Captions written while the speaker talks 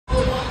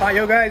Right,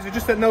 yo guys, we're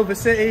just at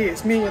NovaCity.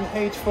 It's me and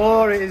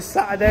H4. It is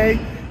Saturday.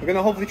 We're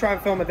gonna hopefully try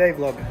and film a day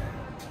vlog.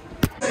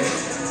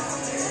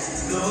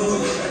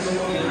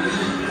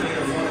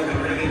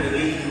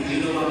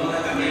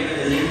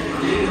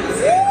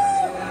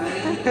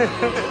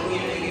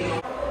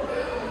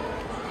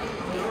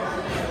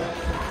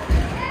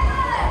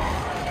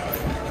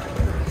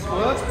 Oh,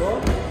 that's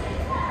cool.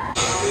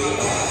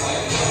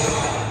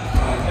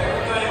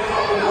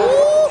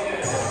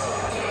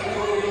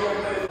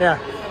 Yeah.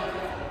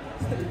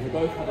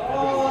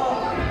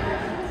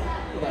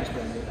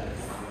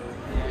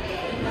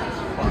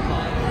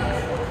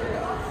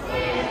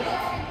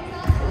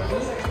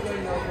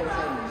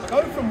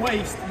 Go from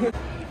waist.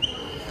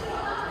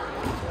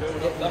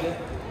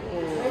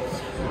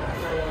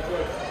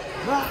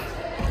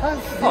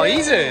 Oh,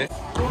 easy.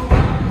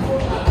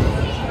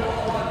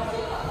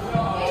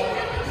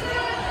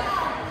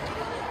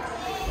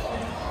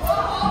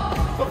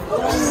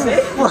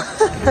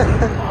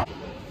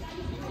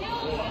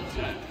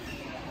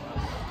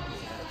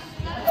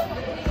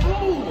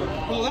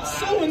 Oh, that's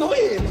so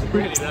annoying. It's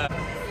really there.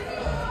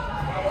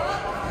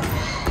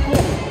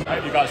 I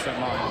hope you guys don't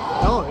mind.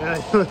 Oh, yeah,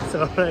 it's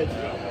alright.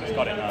 Just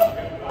got it now.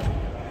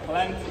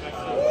 Plenty.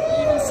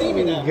 You can see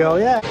me now. Go,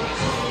 yeah.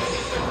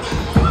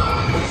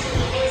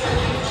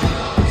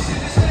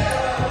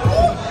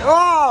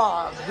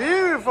 Oh,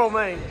 beautiful,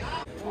 mate.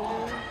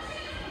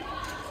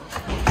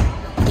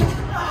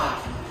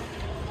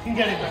 You can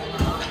get it better.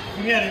 You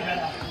can get it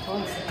better.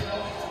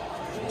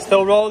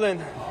 Still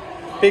rolling.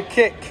 Big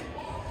kick.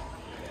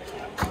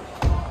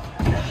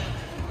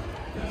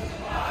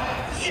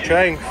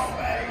 Strength.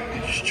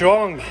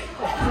 Strong.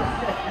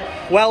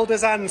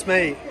 Welder's hands,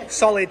 mate.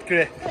 Solid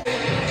grip.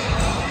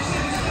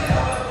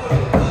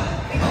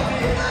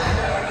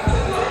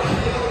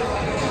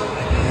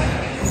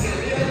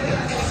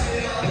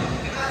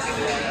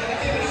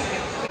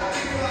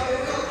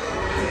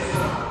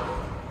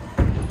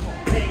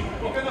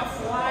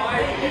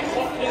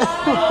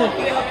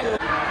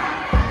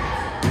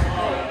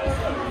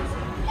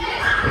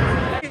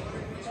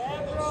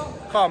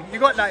 Come, you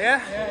got that,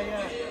 yeah?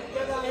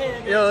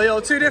 Yeah. Yo,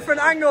 two different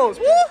angles.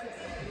 Woo!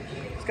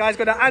 This guy's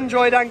got an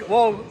Android angle.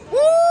 Whoa.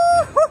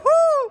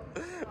 Woo!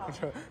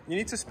 You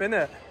need to spin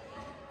it.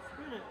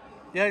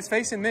 Yeah, it's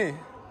facing me.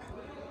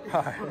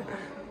 Right.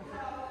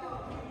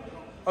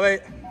 Oh,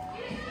 wait.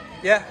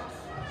 Yeah.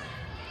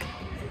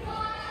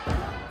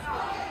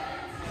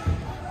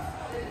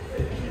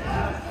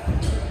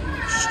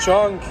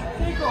 Strong.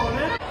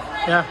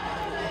 Yeah.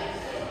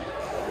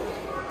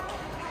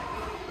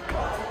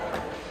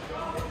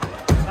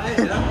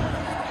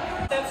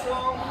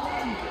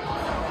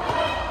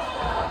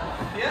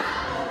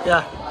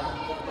 Yeah.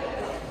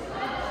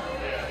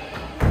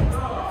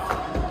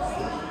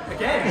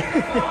 Again.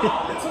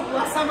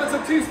 Last time I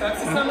took 2 steps,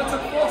 this time I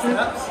took 4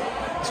 steps.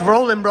 It's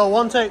rolling, bro.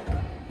 One take.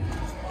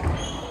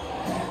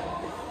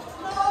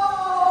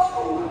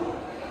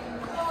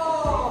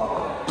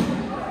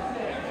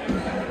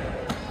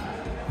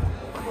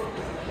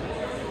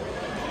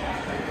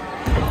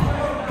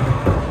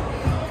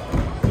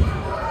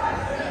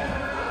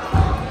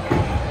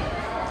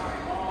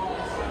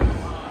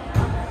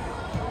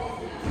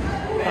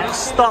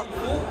 Stop.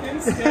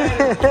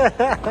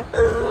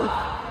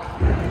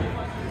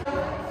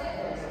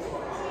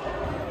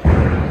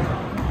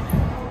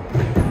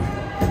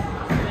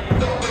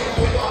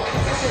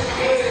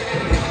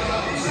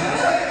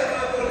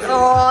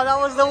 Oh, that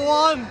was the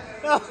one.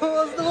 That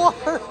was the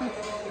one.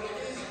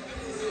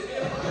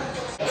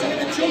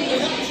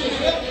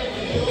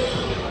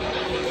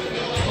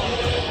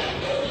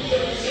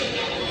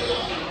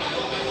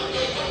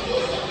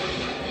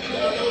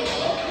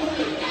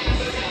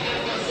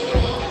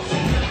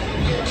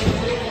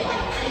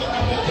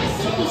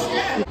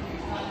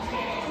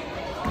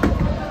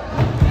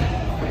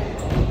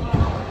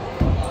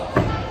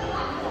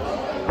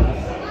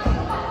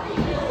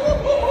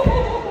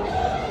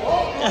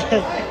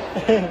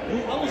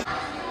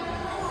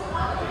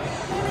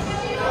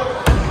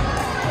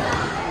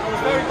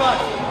 Very bad.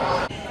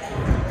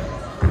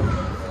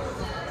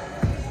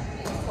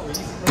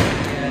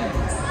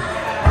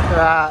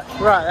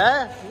 Right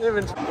there.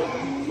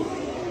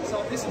 So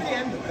this is the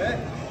end of it.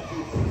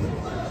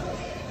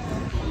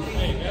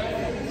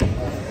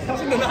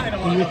 That's in the night of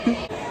it.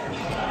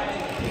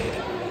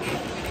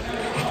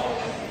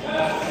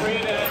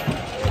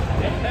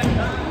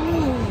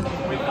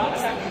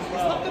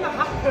 It's not going to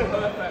happen.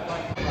 Perfect.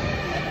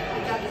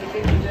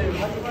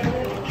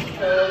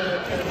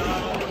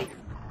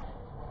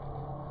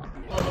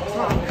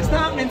 It's not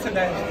happening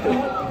today.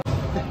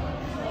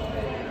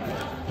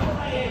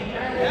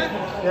 Yeah?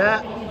 Yeah.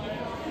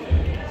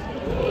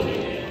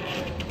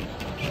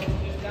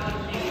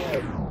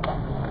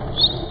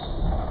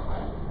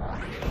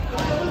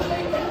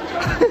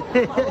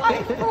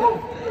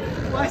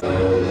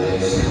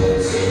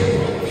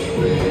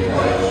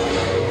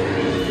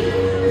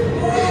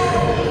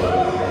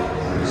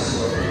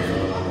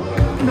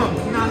 No.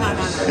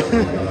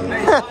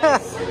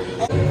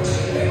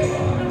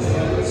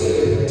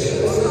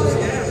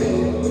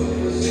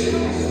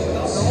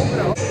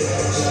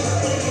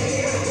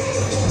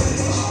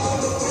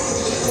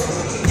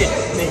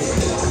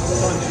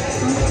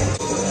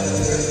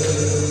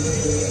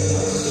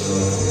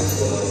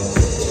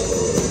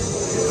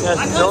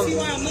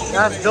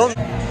 That's done.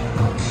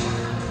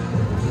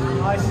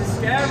 Nice and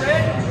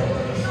scary.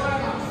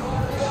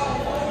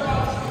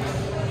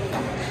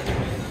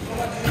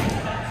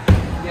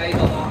 Yeah, you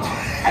got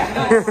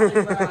that.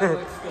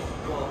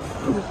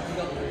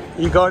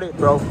 You got it,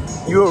 bro.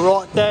 You were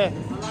right there.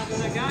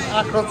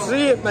 I could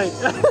see it, mate.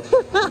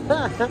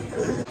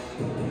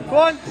 Go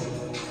on.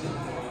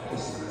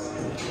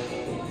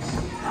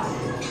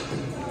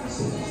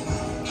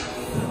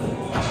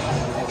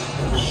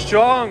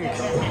 Strong.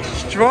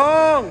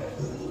 Strong.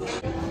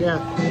 Yeah.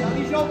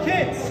 These your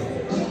kids.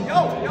 Yo,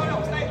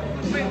 stay.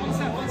 Wait, one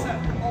sec.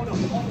 Hold on.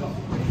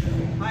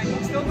 Right,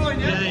 still going,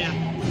 yeah? Yeah.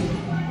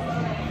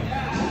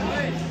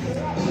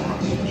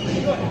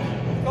 Good.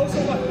 Go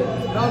somewhere.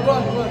 No, go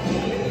on.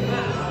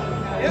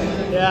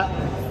 Yeah.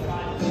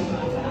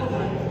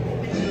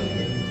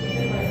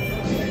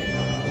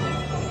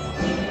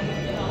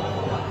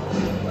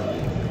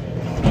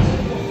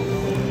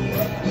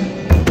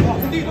 Oh, I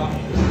can do that.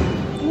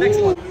 Next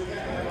one.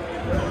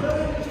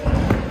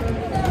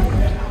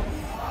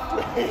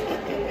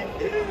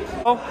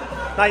 Oh,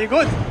 now you're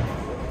good.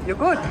 You're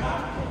good.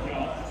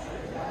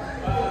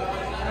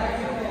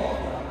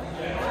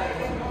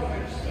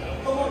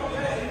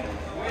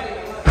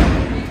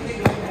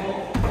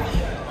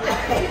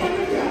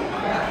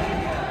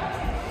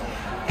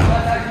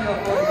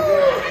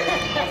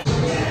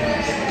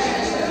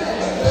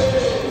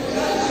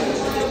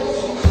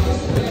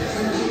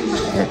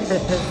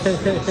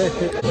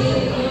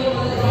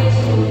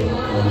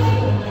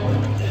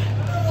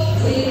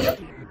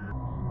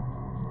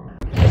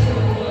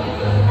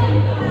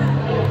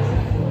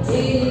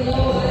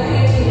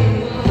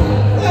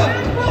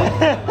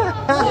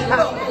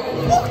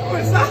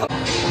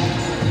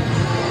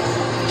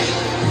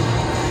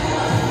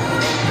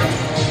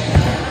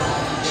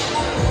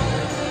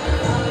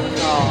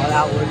 Oh,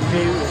 that was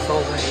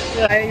beautiful,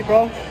 mate. Hey,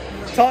 bro.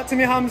 Talk to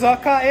me, Hamza. I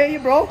can't hear you,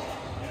 bro.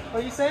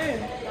 What are you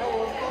saying? I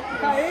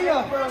can't hear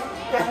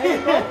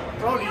you.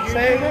 Bro, did you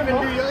Say even do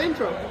your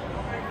intro?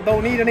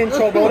 Don't need an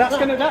intro, bro. That's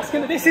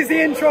gonna. This is the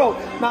intro.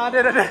 Nah, I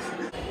did it.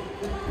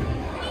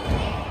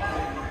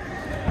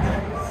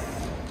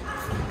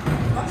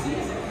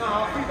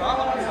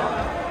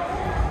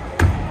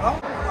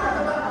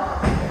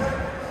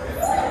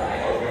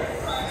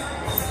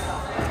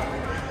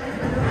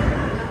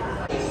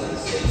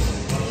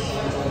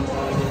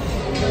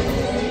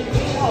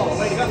 Oh,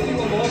 wait, you have to do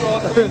one more, bro.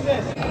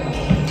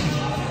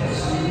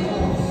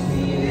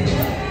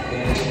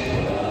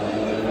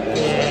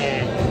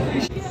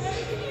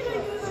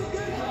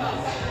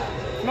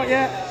 Not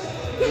yet.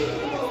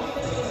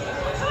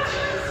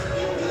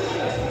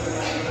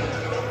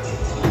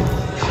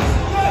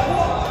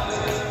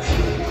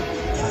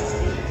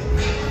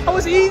 That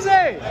was easy.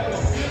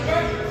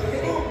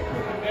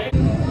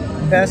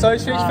 Yeah, so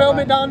just film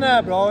it down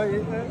there, bro.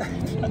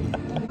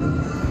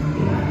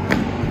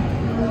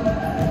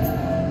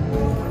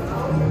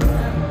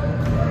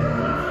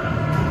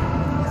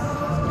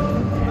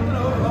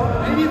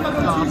 Maybe if I go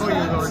two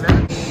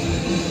steps.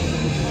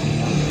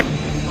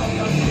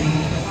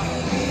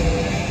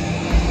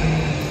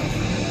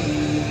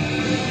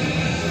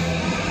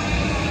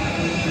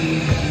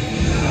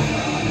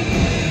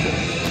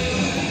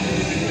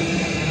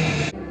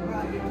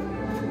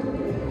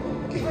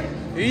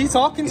 Who are you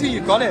talking to?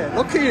 You got it.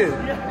 Look at you.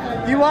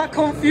 You are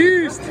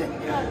confused.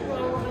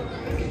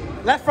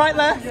 Left, right,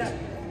 left.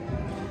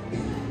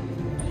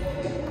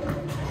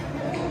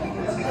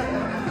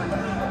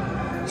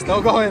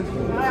 Still going.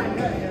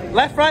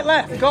 Left, right,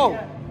 left. Go.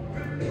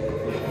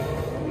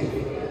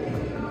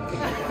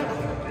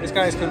 This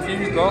guy is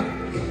confused, bro.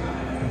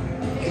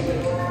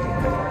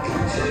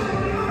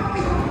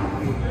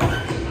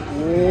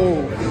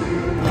 Whoa.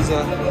 He's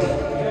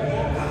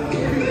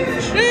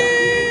Jeez.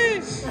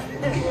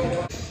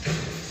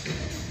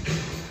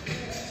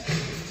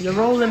 You're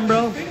rolling,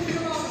 bro.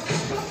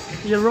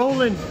 You're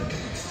rolling.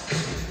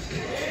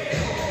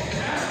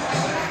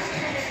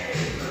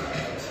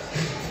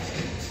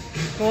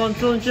 Go on,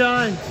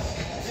 sunshine.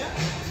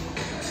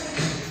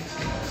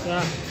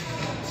 Yeah.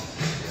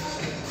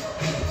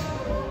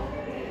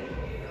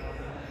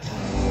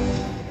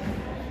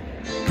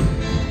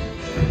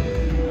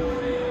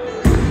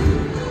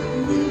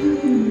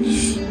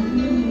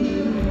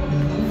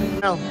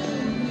 No.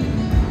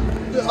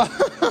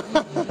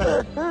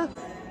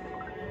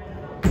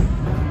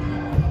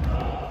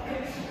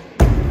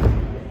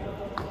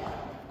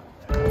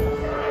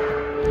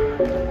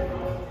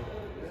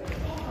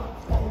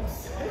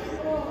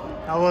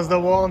 That was the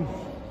one.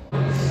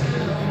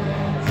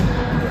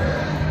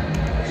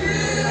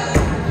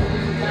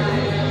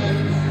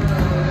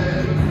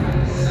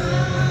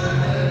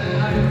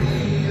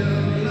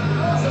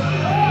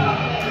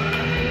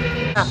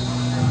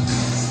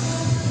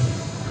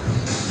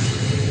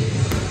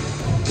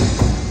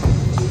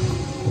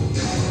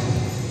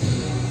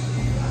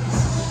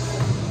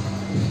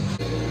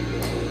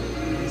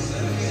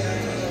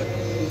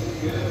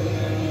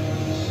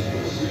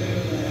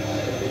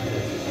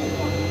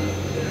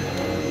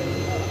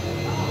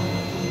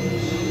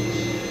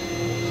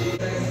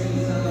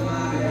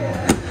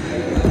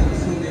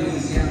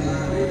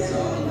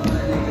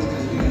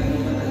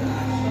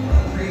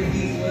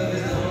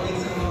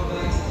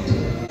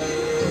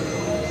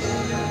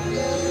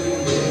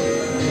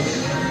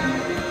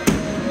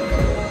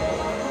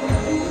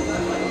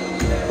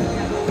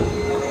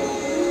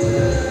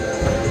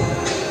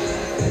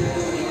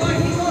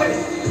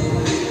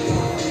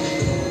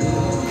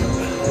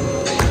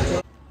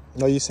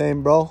 are you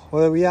saying, bro?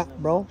 Where are we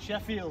at, bro?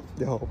 Sheffield.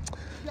 Yo.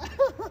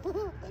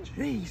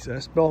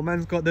 Jesus, bro,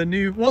 man's got the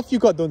new... What have you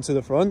got done to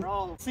the front?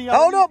 Bro,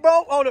 Hold up,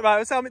 bro. Hold up,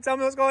 man. Tell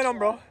me what's going on,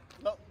 bro.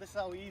 Look, this is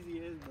how easy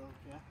it is, bro.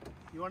 Yeah?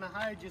 You want to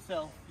hide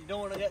yourself. You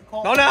don't want to get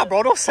caught. No,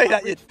 bro. Don't say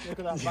that. Look at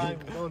that bang,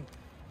 done.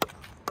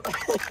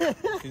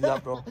 Who's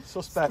that, bro?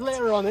 Suspect.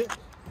 Splitter on it.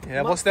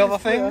 Yeah, what's the other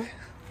thing?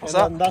 What's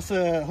that? That's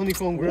a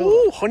honeycomb grill.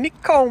 Ooh,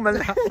 honeycomb and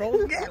that,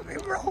 bro. Get me,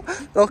 bro.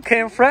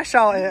 Looking fresh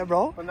out here,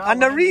 bro.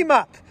 And the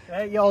remap.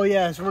 Oh,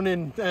 yeah, it's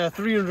running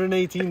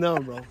 318 now,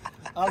 bro.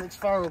 Alex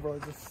Farrell, bro.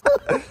 Just...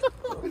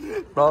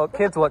 Bro,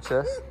 kids watch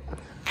this.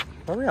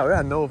 Oh, yeah, we're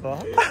at Nova.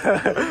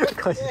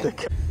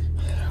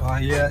 Oh,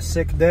 yeah,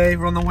 sick day.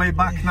 We're on the way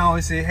back now.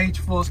 It's a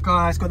H4's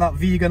car. It's got that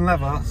vegan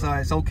leather, so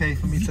it's okay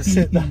for me to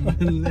sit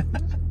down.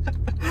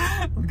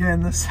 I'm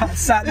getting the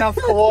sat nav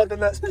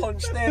coordinates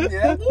punched in,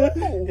 yeah?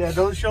 Woo! Yeah,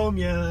 don't show them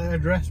your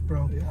address,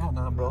 bro. Yeah,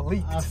 no, bro.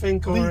 Leaked. I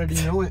think I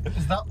already know it.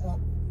 Is that what?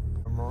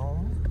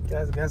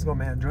 Guys got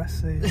my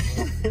address here.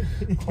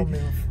 Coming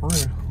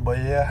through. But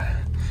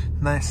yeah,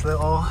 nice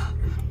little.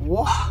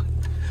 What?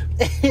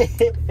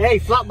 Hey,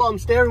 flat bottom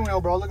steering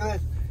wheel, bro. Look at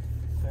this.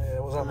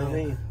 What's that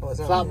mean? What's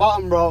that Flat mean?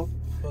 bottom, bro.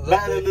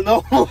 Better than the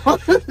normal one.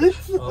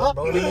 Oh,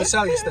 bro, did you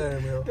sell your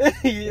steering wheel?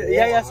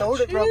 Yeah, sold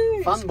it, bro.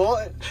 Fan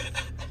bought it.